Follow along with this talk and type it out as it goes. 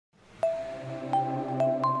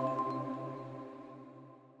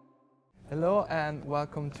Hello and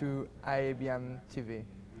welcome to IABM TV.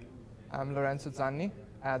 I'm Lorenzo Zanni,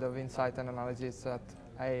 Head of Insight and Analysis at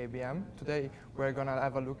IABM. Today we're going to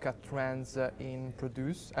have a look at trends in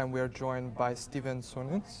produce, and we're joined by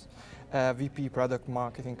Soenens, VP Product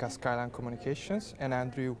Marketing at Skyline Communications, and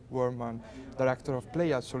Andrew Warman, Director of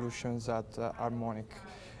Playout Solutions at Harmonic.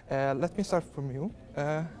 Let me start from you,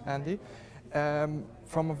 Andy.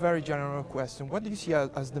 From a very general question, what do you see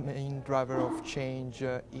as the main driver of change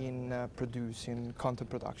in producing content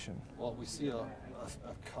production? Well, we see a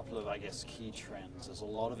couple of, I guess, key trends. There's a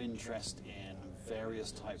lot of interest in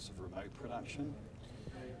various types of remote production,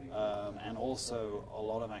 and also a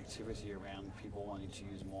lot of activity around people wanting to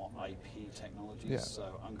use more IP technologies,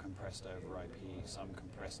 so uncompressed over IP, some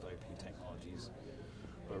compressed IP technologies,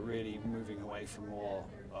 but really moving away from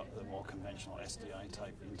the more conventional SDI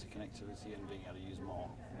type interconnectivity and being able to use more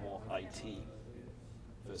IT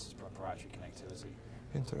versus proprietary connectivity.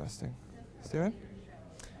 Interesting. Steven?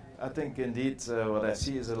 I think indeed what I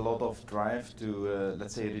see is a lot of drive to,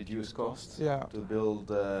 let's say, reduce costs, to build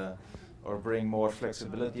or bring more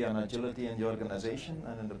flexibility and agility in the organization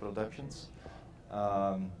and in the productions.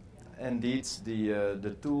 Indeed,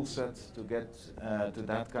 the tool set to get to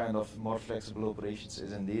that kind of more flexible operations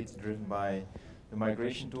is indeed driven by the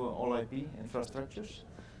migration to all IP infrastructures,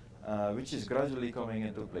 which is gradually coming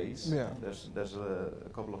into place. Yeah. There's a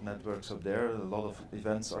couple of networks up there, a lot of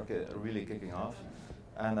events are really kicking off,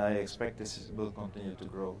 and I expect this will continue to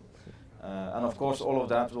grow. And of course, all of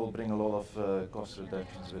that will bring a lot of cost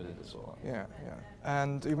reductions with it as well. Yeah.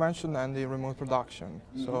 And you mentioned, Andy, remote production.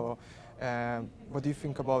 Mm-hmm. So, what do you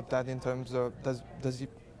think about that in terms of, does it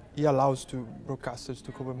allows to broadcasters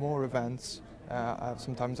to cover more events,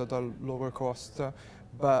 sometimes at a lower cost,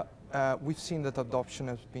 but we've seen that adoption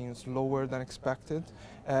has been slower than expected.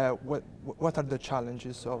 What are the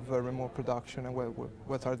challenges of remote production, and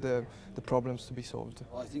what are the problems to be solved?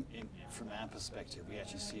 Well, I think from our perspective, we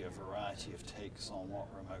actually see a variety of takes on what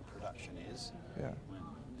remote production is. Yeah.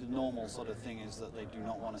 The normal sort of thing is that they do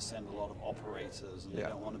not want to send a lot of operators, and they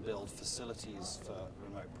don't want to build facilities for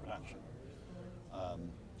remote production.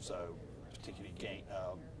 So particularly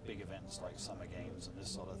big events like summer games and this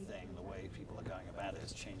sort of thing, the way people are going about it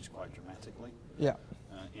has changed quite dramatically. Yeah.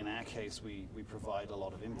 In our case, we provide a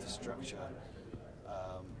lot of infrastructure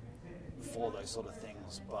for those sort of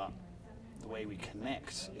things, but the way we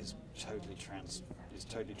connect is totally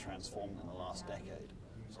transformed in the last decade.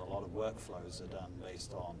 So a lot of workflows are done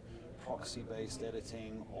based on proxy-based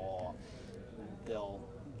editing, or they'll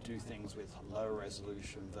do things with low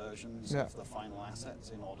resolution versions of the final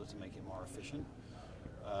assets in order to make it more efficient.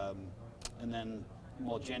 And then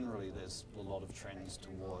more generally, there's a lot of trends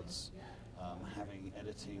towards having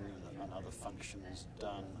editing and other functions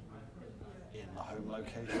done in the home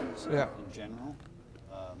locations in general.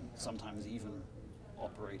 Sometimes even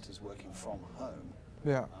operators working from home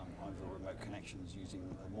over remote connections using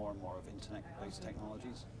more and more of internet-based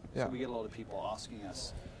technologies. So we get a lot of people asking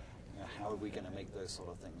us, how are we going to make those sort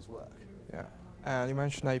of things work? Yeah, and you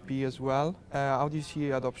mentioned IP as well. How do you see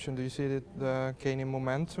adoption? Do you see it gaining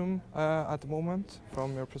momentum at the moment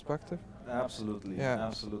from your perspective? Absolutely,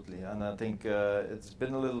 absolutely. And I think it's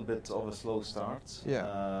been a little bit of a slow start.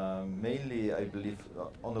 Yeah. Mainly, I believe,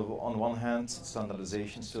 on one hand,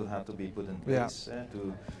 standardization still had to be put in place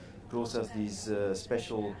to process these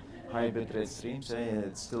special high bitrate streams.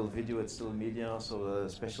 It's still video, it's still media, so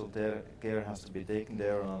special care has to be taken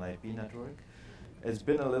there on an IP network. It's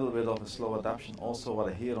been a little bit of a slow adoption. Also, what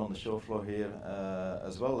I hear on the show floor here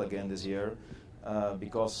as well again this year,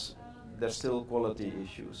 because there's still quality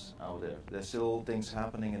issues out there. There's still things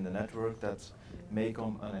happening in the network that may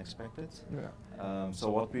come unexpected. Yeah. So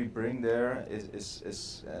what we bring there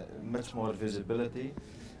is much more visibility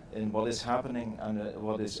in what is happening and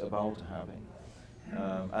what is about to happen.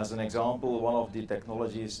 As an example, one of the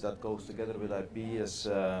technologies that goes together with IP is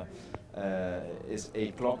a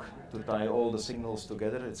clock to tie all the signals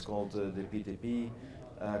together. It's called the PTP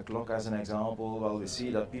clock as an example. Well, we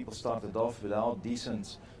see that people started off without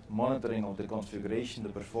decent monitoring of the configuration, the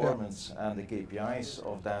performance, and the KPIs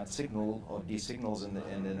of that signal, or these signals in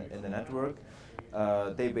the network.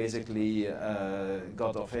 They basically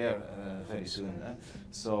got off air very soon.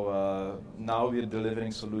 So now we're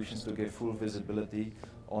delivering solutions to give full visibility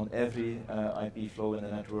on every IP flow in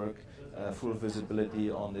the network, full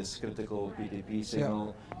visibility on this critical PTP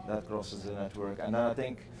signal that crosses the network. And I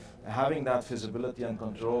think having that visibility and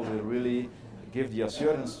control will really give the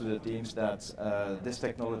assurance to the teams that this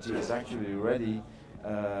technology is actually ready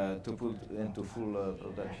to put into full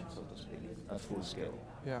production, so to speak, at full scale.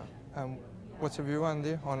 Yeah. What's your view,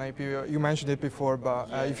 Andy, on IP? You mentioned it before, but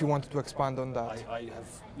if you wanted to expand on that. I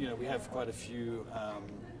have, we have quite a few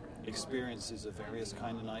experiences of various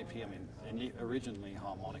kind in IP. I mean, originally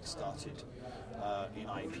Harmonic started in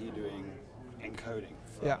IP doing encoding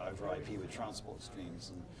over IP with transport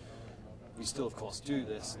streams, and we still, of course, do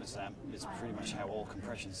this. And it's pretty much how all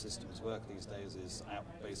compression systems work these days, is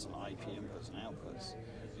based on IP inputs and outputs.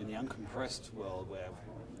 In the uncompressed world, where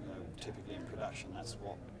typically in production that's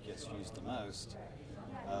what gets used the most,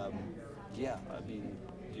 yeah, I mean,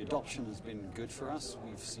 the adoption has been good for us.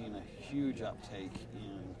 We've seen a huge uptake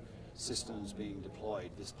in systems being deployed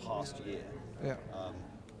this past year. Yeah.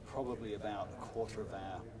 Probably about a quarter of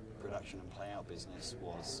our production and playout business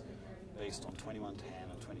was based on 2110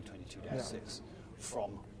 and 2022-6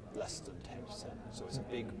 from less than 10%. So it's a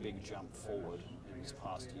big jump forward in this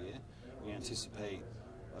past year. We anticipate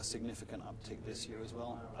a significant uptick this year as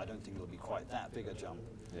well. I don't think it'll be quite that big a jump.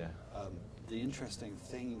 Yeah. The interesting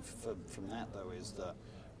thing from that, though, is that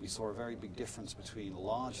we saw a very big difference between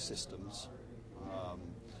large systems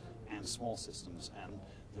and small systems, and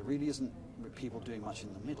there really isn't people doing much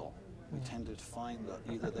in the middle. We tended to find that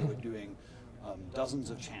either they were doing dozens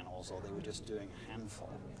of channels or they were just doing a handful.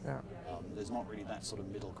 Yeah. There's not really that sort of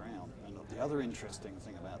middle ground. And the other interesting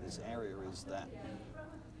thing about this area is that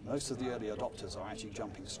most of the early adopters are actually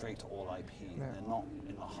jumping straight to all IP. Yeah. They're not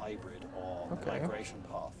in the hybrid or migration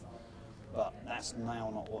path. But that's now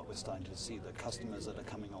not what we're starting to see. The customers that are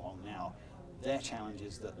coming along now, their challenge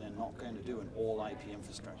is that they're not going to do an all IP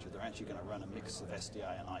infrastructure. They're actually going to run a mix of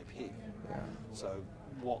SDI and IP. Yeah. So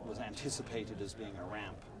what was anticipated as being a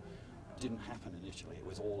ramp didn't happen initially. It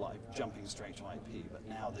was all like jumping straight to IP. But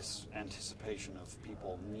now this anticipation of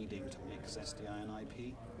people needing to mix SDI and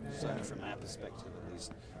IP, certainly from our perspective at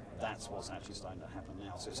least, that's what's actually starting to happen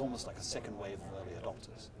now. So it's almost like a second wave of early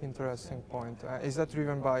adopters. Interesting point. Is that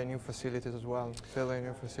driven by new facilities as well? Building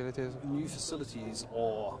new facilities? New facilities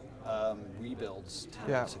or rebuilds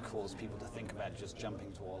tend to cause people to think about just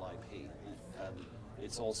jumping to all IP.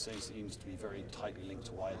 It also seems to be very tightly linked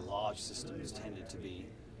to why large systems tended to be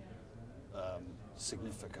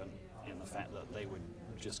significant in the fact that they would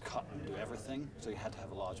just cut and do everything, so you had to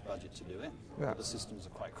have a large budget to do it. Yeah. The systems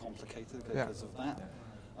are quite complicated because of that.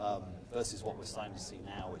 Versus what we're starting to see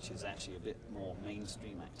now, which is actually a bit more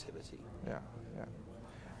mainstream activity. Yeah, yeah.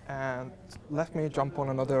 And let me jump on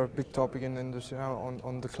another big topic in the industry now,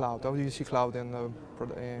 on the cloud. How do you see cloud in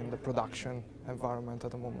the production environment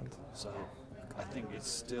at the moment? So I think it's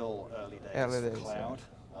still early days. Early days, cloud.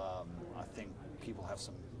 I think people have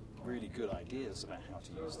some really good ideas about how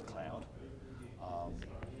to use the cloud.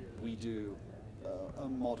 We do a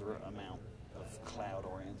moderate amount of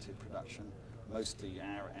cloud-oriented production. Mostly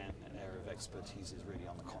our area of expertise is really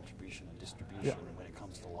on the contribution and distribution when it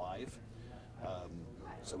comes to live.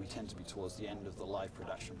 So we tend to be towards the end of the live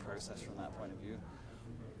production process from that point of view.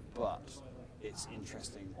 But it's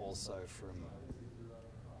interesting also from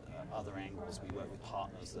other angles. We work with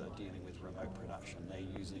partners that are dealing with remote production. They're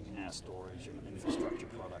using our storage and infrastructure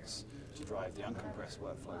products to drive the uncompressed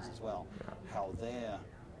workflows as well. How they're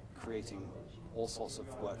creating all sorts of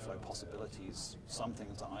workflow possibilities, some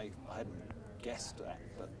things that I hadn't guessed at,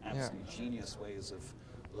 but absolutely genius ways of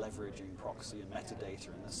leveraging proxy and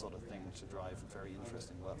metadata and this sort of thing to drive very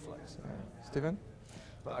interesting workflows. Stephen?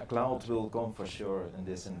 Well, cloud will come for sure in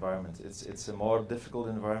this environment. It's a more difficult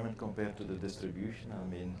environment compared to the distribution. I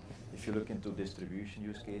mean, if you look into distribution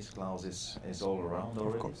use case, cloud is all around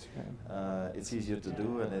already. Of course, it's easier to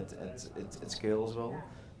do and it scales well.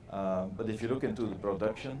 But if you look into the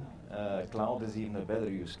production, cloud is even a better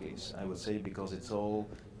use case, I would say, because it's all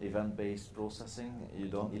event-based processing. You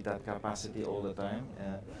don't need that capacity all the time.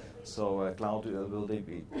 So cloud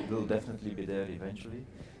will definitely be there eventually.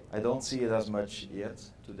 I don't see it as much yet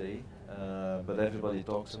today, but everybody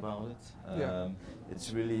talks about it.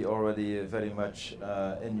 It's really already very much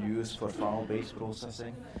in use for file-based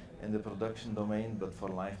processing in the production domain, but for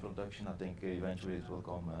live production, I think eventually it will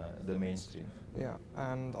come the mainstream. Yeah,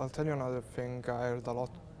 and I'll tell you another thing I heard a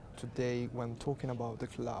lot today when talking about the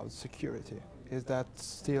cloud security. Is that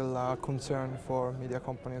still a concern for media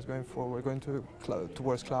companies going forward, going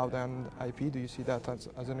towards cloud and IP? Do you see that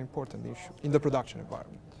as an important issue in the production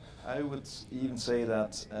environment? I would even say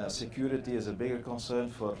that security is a bigger concern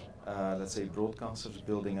for, let's say, broadcasters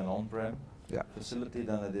building an on-prem facility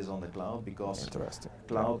than it is on the cloud, because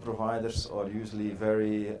cloud providers are usually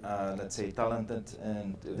very, let's say, talented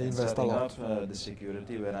in setting up the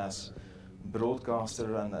security, whereas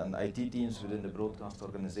broadcaster and IT teams within the broadcast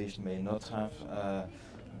organization may not have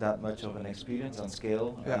that much of an experience and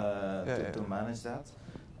scale to manage that.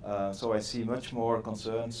 So I see much more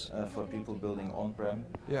concerns for people building on-prem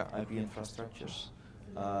IP infrastructures.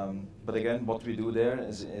 But again, what we do there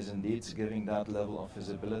is indeed giving that level of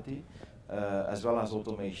visibility, as well as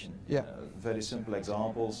automation. Very simple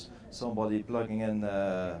examples, somebody plugging in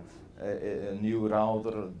a new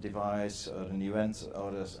router device or a new end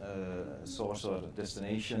or a source or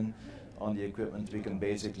destination on the equipment. We can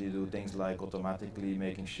basically do things like automatically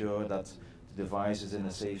making sure that the device is in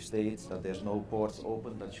a safe state, that there's no ports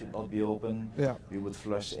open that should not be open. We would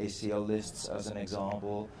flush ACL lists as an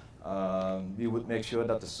example. We would make sure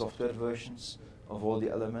that the software versions of all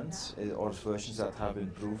the elements or versions that have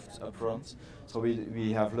improved upfront. So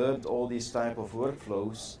we have learned all these type of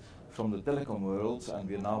workflows from the telecom world, and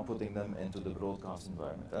we're now putting them into the broadcast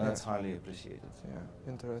environment, and that's highly appreciated.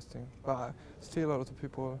 Interesting. But still a lot of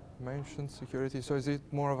people mention security, so is it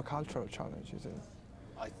more of a cultural challenge, is it?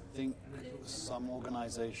 I think some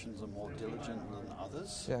organizations are more diligent than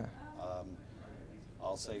others.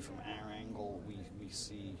 I'll say from our angle, we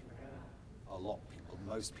see a lot of people,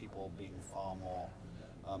 most people being far more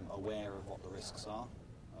aware of what the risks are,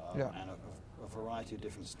 and a variety of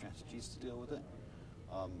different strategies to deal with it.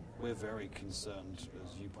 We're very concerned,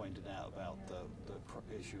 as you pointed out, about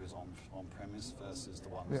the issues on-premise versus the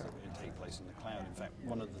ones that take place in the cloud. In fact,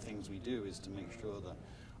 one of the things we do is to make sure that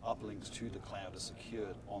uplinks to the cloud are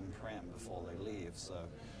secured on-prem before they leave. So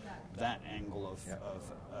that angle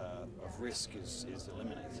of risk is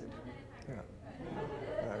eliminated.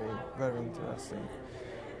 Very, very interesting.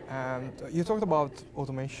 And you talked about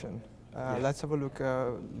automation. Let's have a look.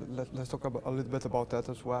 Let's talk a little bit about that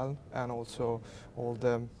as well, and also all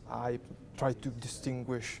the I try to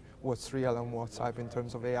distinguish what's real and what's hype in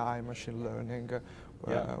terms of AI, machine learning.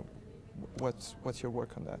 What's your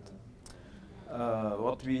work on that?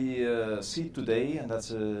 What we see today, and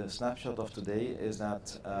that's a snapshot of today, is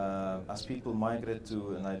that as people migrate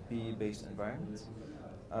to an IP-based environment,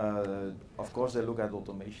 of course they look at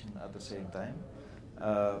automation at the same time.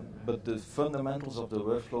 But the fundamentals of the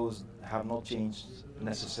workflows have not changed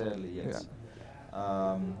necessarily yet.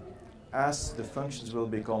 As the functions will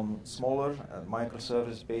become smaller,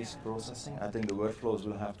 microservice-based processing, I think the workflows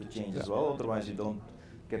will have to change as well, otherwise you don't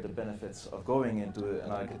get the benefits of going into an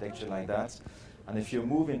architecture like that. And if you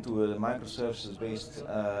move into a microservices-based,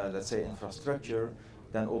 let's say, infrastructure,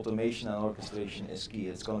 then automation and orchestration is key.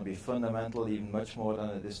 It's going to be fundamental, even much more than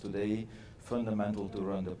it is today, fundamental to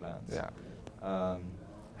run the plant.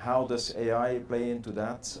 How does AI play into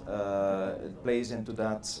that? It plays into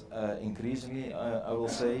that increasingly, I will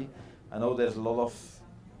say. I know there's a lot of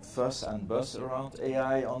fuss and buzz around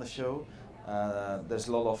AI on the show. There's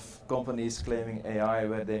a lot of companies claiming AI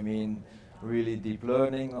where they mean really deep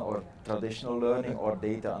learning or traditional learning or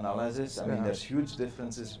data analysis. I mean, there's huge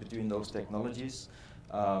differences between those technologies.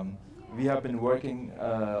 We have been working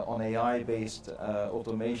on AI-based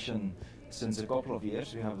automation since a couple of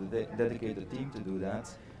years. We have a dedicated team to do that.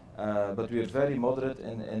 But we are very moderate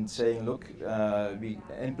in saying, look, we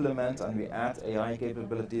implement and we add AI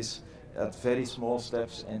capabilities at very small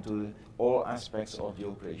steps into all aspects of the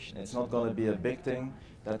operation. It's not going to be a big thing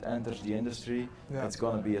that enters the industry. It's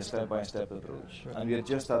going to be a step-by-step approach. And we are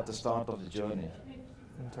just at the start of the journey.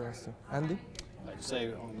 Interesting. Andy? I'd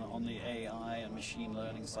say on the AI and machine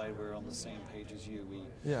learning side, we're on the same page as you.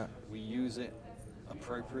 We use it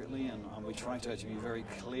appropriately, and we try to actually be very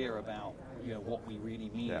clear about what we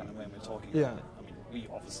really mean when we're talking about it. I mean, we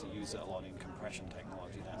obviously use it a lot in compression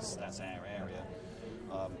technology. That's our area,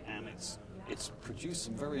 and it's produced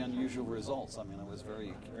some very unusual results. I mean, I was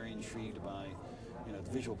very intrigued by the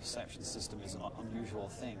visual perception system is an unusual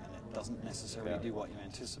thing, and it doesn't necessarily do what you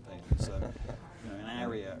anticipate. So, an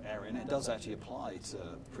area, and it does actually apply to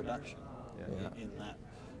production in that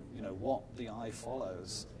what the eye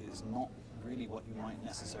follows is not really what you might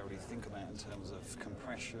necessarily think about in terms of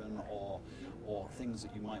compression or things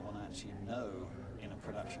that you might want to actually know in a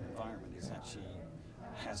production environment. Is actually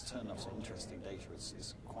has turned up some interesting data.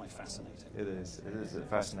 It's quite fascinating. It is a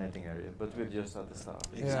fascinating area, but we're just at the start.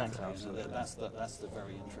 Exactly. That's the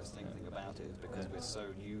very interesting thing about it, is because we're so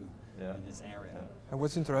new in this area. And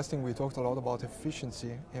what's interesting, we talked a lot about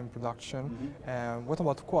efficiency in production. What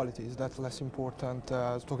about quality? Is that less important?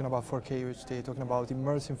 Talking about 4K UHD, talking about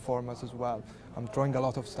immersive formats as well. I'm throwing a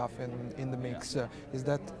lot of stuff in the mix. Is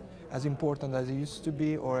that as important as it used to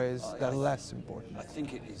be, or is that less important? I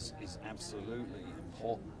think it is absolutely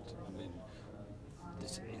important. I mean,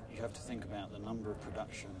 you have to think about the number of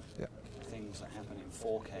production things that happen in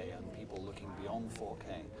 4K and people looking beyond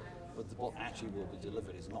 4K. But what actually will be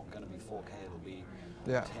delivered is not going to be 4K. It'll be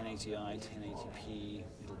 1080i, 1080p.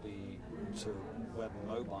 It'll be sort of web and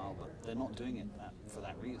mobile. But they're not doing it for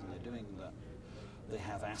that reason. They're They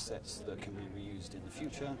have assets that can be reused in the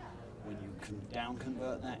future. When you can down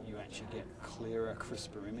convert that, you actually get clearer,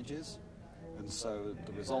 crisper images. And so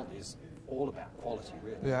the result is all about quality,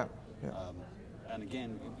 really. Yeah. And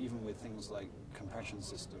again, even with things like compression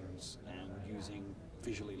systems and using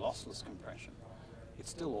visually lossless compression, it's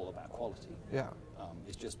still all about quality. Yeah.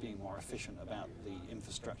 It's just being more efficient about the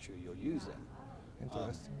infrastructure you're using.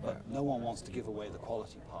 Interesting. But no one wants to give away the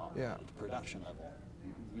quality part Yeah. at the production level.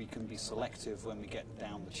 We can be selective when we get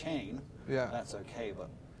down the chain. Yeah. That's okay, but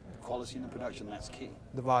quality in the production, that's key.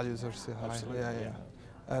 The values are still high. Absolutely,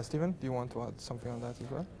 Yeah. Stephen, do you want to add something on that as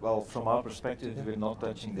well? Well, from our perspective, we're not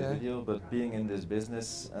touching the video, but being in this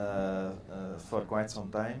business for quite some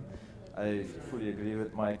time, I fully agree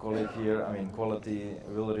with my colleague here. I mean, quality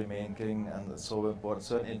will remain king, and it's so important.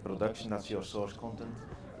 Certainly in production, that's your source content.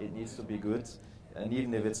 It needs to be good, and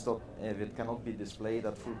even if it cannot be displayed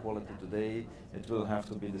at full quality today, it will have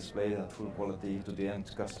to be displayed at full quality to the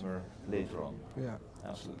end customer later on. Yeah,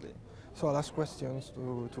 absolutely. So last questions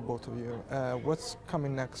to both of you. What's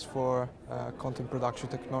coming next for content production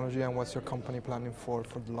technology, and what's your company planning for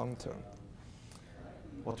the long term?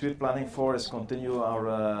 What we're planning for is continue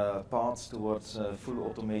our paths towards full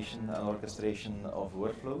automation and orchestration of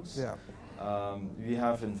workflows. Yeah. We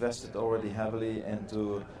have invested already heavily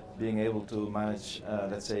into being able to manage,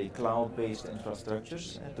 let's say, cloud-based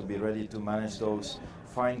infrastructures, to be ready to manage those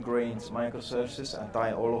fine-grained microservices and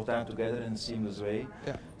tie all of that together in a seamless way.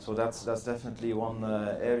 Yeah. So that's definitely one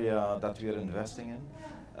area that we are investing in.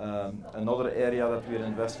 Another area that we're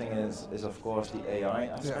investing in is of course the AI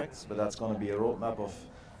aspects, but that's going to be a roadmap of,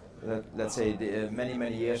 let's say,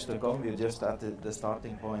 many years to come. We're just at the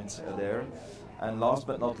starting point there. And last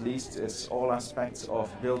but not least is all aspects of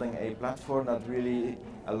building a platform that really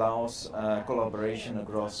allows collaboration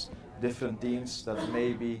across different teams that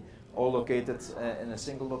may be all located in a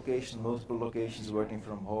single location, multiple locations, working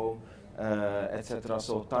from home, etc.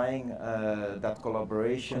 So tying that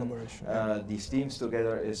collaboration, these teams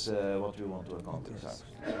together is what we want to accomplish.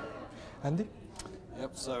 Andy?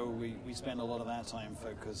 Yep, so we spend a lot of our time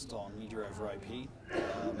focused on media over IP.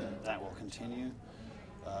 That will continue.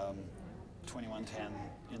 2110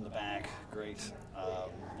 in the bag, great.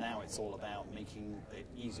 Now it's all about making it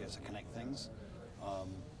easier to connect things.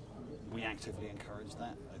 We actively encourage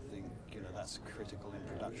that. I think that's critical in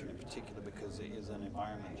production, in particular because it is an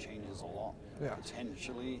environment that changes a lot. Yeah.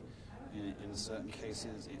 Potentially, in certain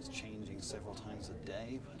cases, it's changing several times a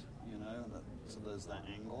day. But so there's that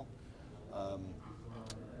angle.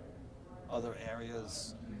 Other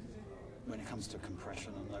areas, when it comes to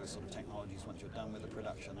compression and those sort of technologies, once you're done with the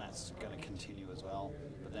production, that's going to continue as well.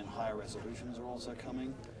 But then higher resolutions are also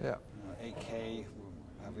coming. Yeah. 8K,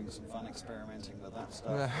 we're having some fun experimenting with that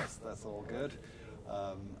stuff. Yeah. That's all good.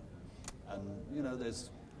 And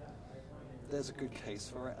there's a good case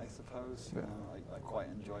for it, I suppose. Yeah. I quite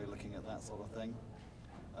enjoy looking at that sort of thing.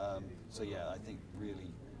 So yeah, I think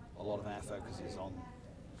really a lot of our focus is on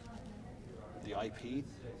the IP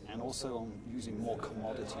and also on using more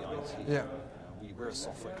commodity IT. Yeah. We're a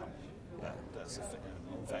software company. Yeah.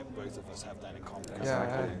 In fact, both of us have that in common.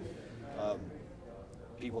 Exactly.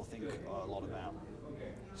 People think a lot about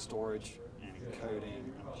storage and encoding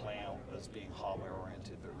and Playout as being hardware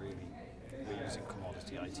oriented, but really we're using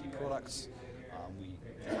commodity IT products. We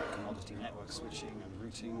have commodity network switching and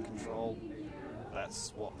routing control.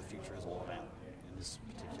 That's what the future is all about in this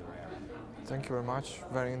particular area. Thank you very much.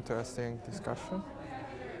 Very interesting discussion.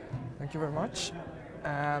 Thank you very much.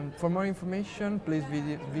 And for more information, please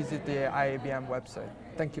visit the IABM website.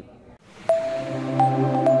 Thank you.